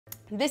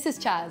This is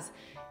Chaz.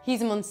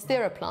 He's a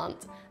monstera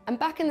plant, and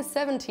back in the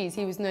 70s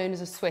he was known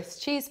as a Swiss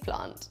cheese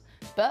plant.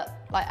 But,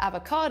 like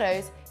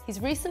avocados,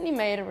 he's recently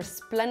made a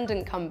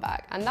resplendent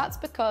comeback, and that's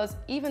because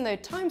even though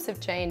times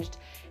have changed,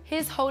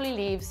 his holy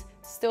leaves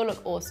still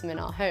look awesome in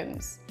our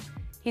homes.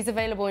 He's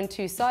available in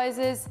 2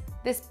 sizes,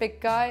 this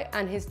big guy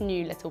and his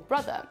new little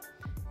brother.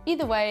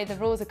 Either way, the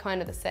rules are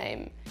kind of the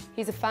same.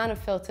 He's a fan of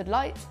filtered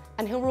light,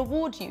 and he'll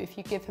reward you if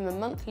you give him a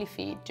monthly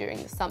feed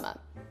during the summer.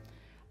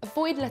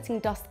 Avoid letting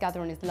dust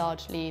gather on his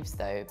large leaves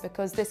though,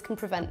 because this can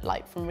prevent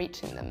light from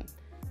reaching them.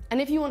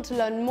 And if you want to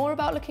learn more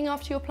about looking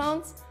after your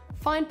plants,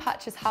 find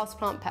Patch's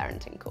Houseplant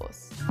Parenting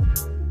course.